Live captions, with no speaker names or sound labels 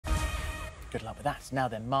Good luck with that. Now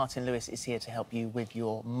then, Martin Lewis is here to help you with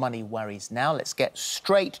your money worries. Now let's get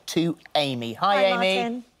straight to Amy. Hi, Amy.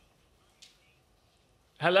 Martin.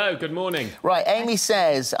 Hello, good morning. Right, Amy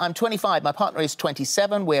says, I'm 25, my partner is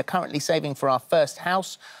 27. We're currently saving for our first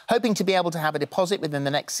house, hoping to be able to have a deposit within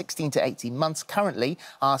the next 16 to 18 months. Currently,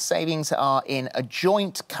 our savings are in a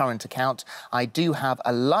joint current account. I do have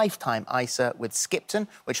a lifetime ISA with Skipton,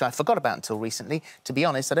 which I forgot about until recently. To be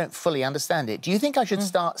honest, I don't fully understand it. Do you think I should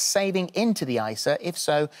start saving into the ISA? If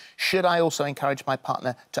so, should I also encourage my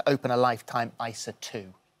partner to open a lifetime ISA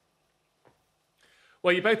too?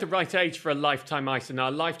 Well, you're both the right age for a lifetime ISA. Now,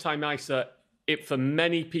 a lifetime ISA, for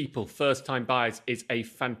many people, first-time buyers, is a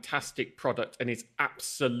fantastic product and it's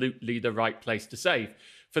absolutely the right place to save.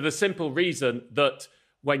 For the simple reason that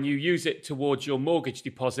when you use it towards your mortgage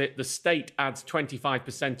deposit, the state adds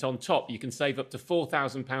 25% on top. You can save up to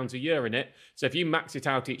 £4,000 a year in it. So if you max it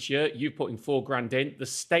out each year, you're putting £4,000 in. The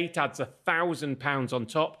state adds £1,000 on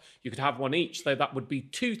top. You could have one each, so that would be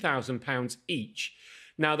 £2,000 each.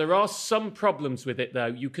 Now, there are some problems with it, though.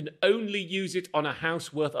 You can only use it on a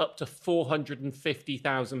house worth up to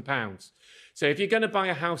 £450,000. So if you're going to buy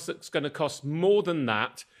a house that's going to cost more than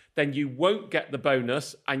that, then you won't get the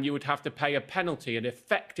bonus and you would have to pay a penalty, an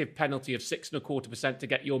effective penalty of 6.25% to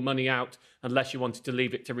get your money out unless you wanted to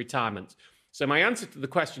leave it to retirement. So my answer to the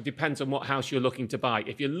question depends on what house you're looking to buy.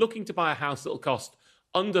 If you're looking to buy a house that'll cost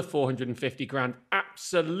under 450 grand,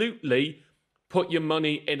 absolutely put your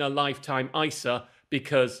money in a lifetime ISA,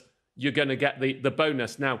 because you're going to get the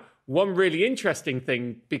bonus. Now, one really interesting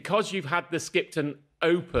thing, because you've had the Skipton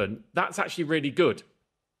open, that's actually really good.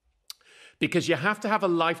 Because you have to have a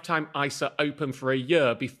lifetime ISA open for a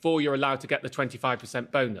year before you're allowed to get the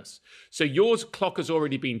 25% bonus. So yours clock has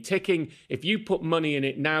already been ticking. If you put money in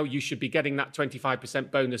it now, you should be getting that 25%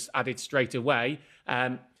 bonus added straight away.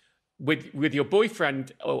 With your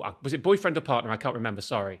boyfriend, was it boyfriend or partner? I can't remember,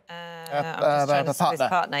 sorry. His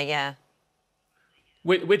partner, yeah.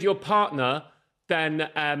 With your partner, then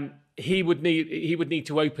he would need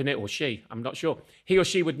to open it, or she, I'm not sure. He or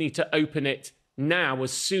she would need to open it now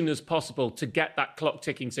as soon as possible to get that clock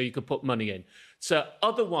ticking so you could put money in. So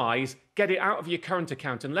otherwise, get it out of your current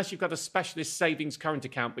account. Unless you've got a specialist savings current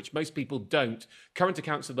account, which most people don't. Current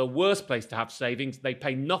accounts are the worst place to have savings. They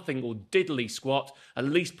pay nothing or diddly squat. At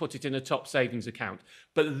least put it in a top savings account.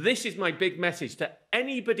 But this is my big message to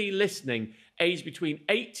anybody listening aged between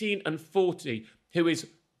 18 and 40 who is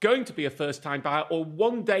going to be a first-time buyer or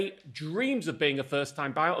one day dreams of being a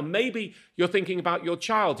first-time buyer, or maybe you're thinking about your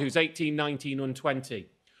child who's 18, 19 and 20.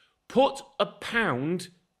 Put £1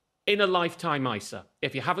 in a lifetime ISA.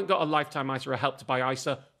 If you haven't got a lifetime ISA or a Help to Buy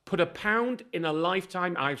ISA, put £1 in a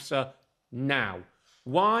lifetime ISA now.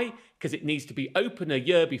 Why? Because it needs to be open a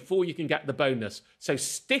year before you can get the bonus. So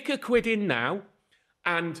stick £1 in now,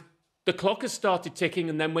 and the clock has started ticking,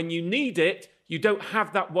 and then when you need it, you don't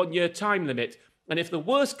have that 1 year time limit. And if the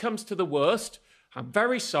worst comes to the worst, I'm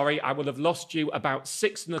very sorry, I will have lost you about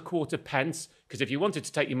 6.25p, because if you wanted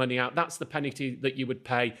to take your money out, that's the penalty that you would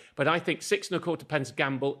pay. But I think 6.25p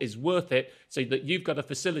gamble is worth it, so that you've got a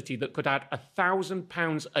facility that could add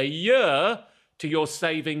 £1,000 a year to your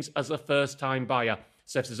savings as a first-time buyer.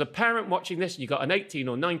 So if there's a parent watching this and you've got an 18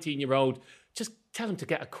 or 19-year-old, just tell them to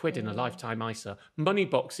get £1 in a lifetime ISA.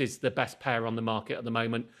 Moneybox is the best pair on the market at the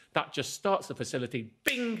moment. That just starts the facility,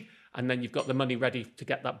 bing, and then you've got the money ready to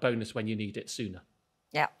get that bonus when you need it sooner.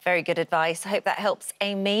 Yeah, very good advice. I hope that helps,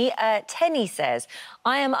 Amy. Tenny says,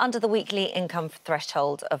 I am under the weekly income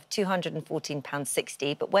threshold of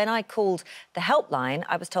 £214.60, but when I called the helpline,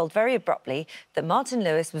 I was told very abruptly that Martin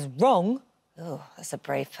Lewis was wrong. Oh, that's a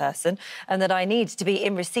brave person. And that I need to be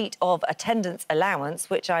in receipt of attendance allowance,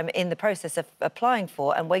 which I'm in the process of applying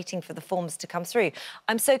for and waiting for the forms to come through.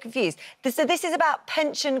 I'm so confused. So this is about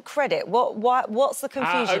pension credit. What's the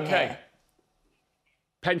confusion here?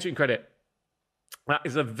 Pension credit. That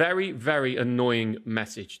is a very, very annoying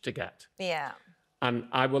message to get. Yeah. And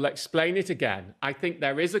I will explain it again. I think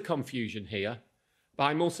there is a confusion here, but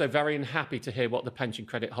I'm also very unhappy to hear what the pension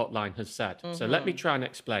credit hotline has said. So let me try and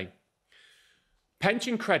explain.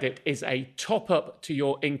 Pension credit is a top-up to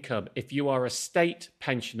your income if you are a state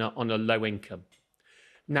pensioner on a low income.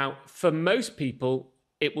 Now, for most people,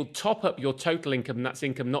 it will top up your total income, and that's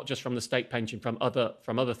income not just from the state pension, from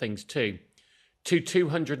other things too, to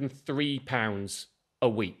 £203 a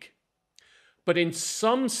week. But in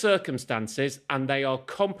some circumstances, and they are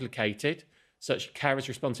complicated, such as carer's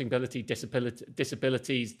responsibility,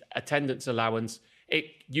 disabilities, attendance allowance,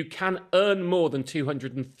 you can earn more than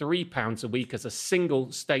 £203 a week as a single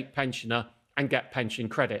state pensioner and get pension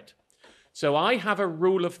credit. So I have a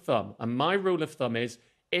rule of thumb, and my rule of thumb is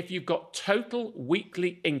if you've got total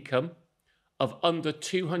weekly income of under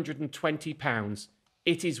 £220,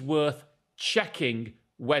 it is worth checking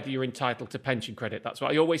whether you're entitled to pension credit. That's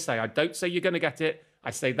what I always say. I don't say you're going to get it.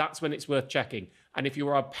 I say that's when it's worth checking. And if you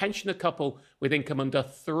are a pensioner couple with income under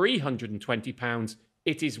 £320,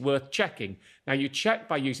 it is worth checking. Now, you check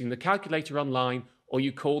by using the calculator online or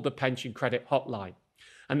you call the pension credit hotline.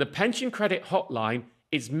 And the pension credit hotline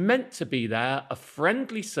is meant to be there, a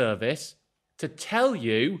friendly service to tell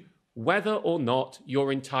you whether or not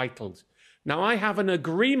you're entitled. Now, I have an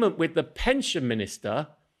agreement with the pension minister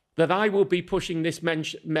that I will be pushing this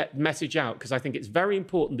message out because I think it's very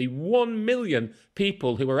important. The 1 million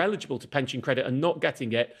people who are eligible to pension credit and not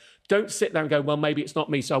getting it, don't sit there and go, well, maybe it's not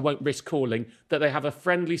me, so I won't risk calling, that they have a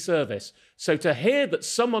friendly service. So to hear that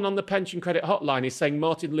someone on the pension credit hotline is saying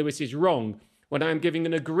Martin Lewis is wrong when I'm giving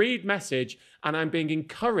an agreed message and I'm being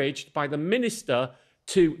encouraged by the minister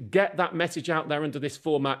to get that message out there under this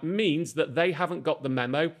format means that they haven't got the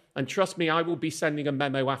memo. And trust me, I will be sending a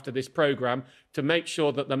memo after this programme to make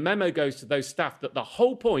sure that the memo goes to those staff, that the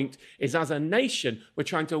whole point is as a nation, we're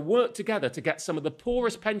trying to work together to get some of the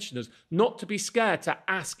poorest pensioners not to be scared to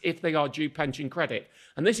ask if they are due pension credit.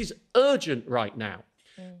 And this is urgent right now.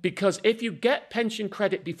 Because if you get pension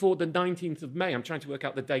credit before the 19th of May, I'm trying to work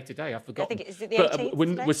out the day today, I've forgotten. I think, is it the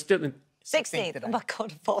 18th we're still in... 16th. Oh my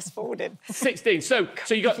God, fast forwarded. 16. So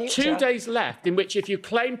you got 2 days left in which if you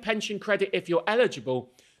claim pension credit, if you're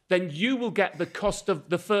eligible, then you will get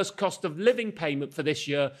the first cost of living payment for this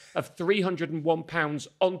year of £301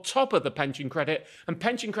 on top of the pension credit. And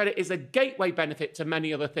pension credit is a gateway benefit to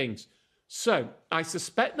many other things. So I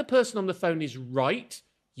suspect the person on the phone is right.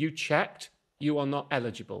 You checked. You are not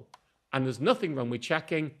eligible. And there's nothing wrong with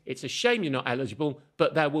checking. It's a shame you're not eligible,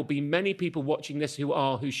 but there will be many people watching this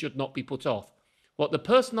who should not be put off. What the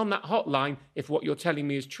person on that hotline, if what you're telling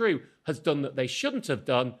me is true, has done that they shouldn't have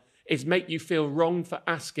done is make you feel wrong for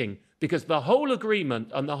asking. Because the whole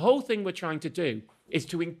agreement and the whole thing we're trying to do is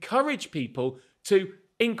to encourage people to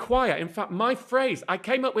inquire. In fact, my phrase, I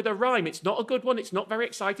came up with a rhyme. It's not a good one. It's not very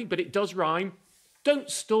exciting, but it does rhyme.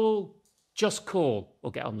 Don't stall, just call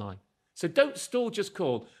or get online. So don't stall, just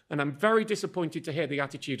call. And I'm very disappointed to hear the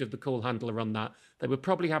attitude of the call handler on that. They were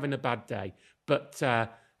probably having a bad day. But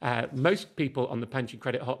most people on the pension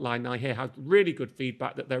credit hotline I hear have really good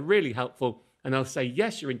feedback, that they're really helpful. And they'll say,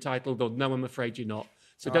 yes, you're entitled, or no, I'm afraid you're not.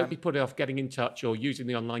 So don't be put off getting in touch or using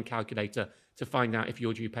the online calculator to find out if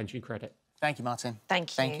you're due pension credit. Thank you, Martin.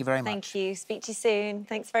 Thank you. Thank you very much. Thank you. Speak to you soon.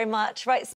 Thanks very much. Right.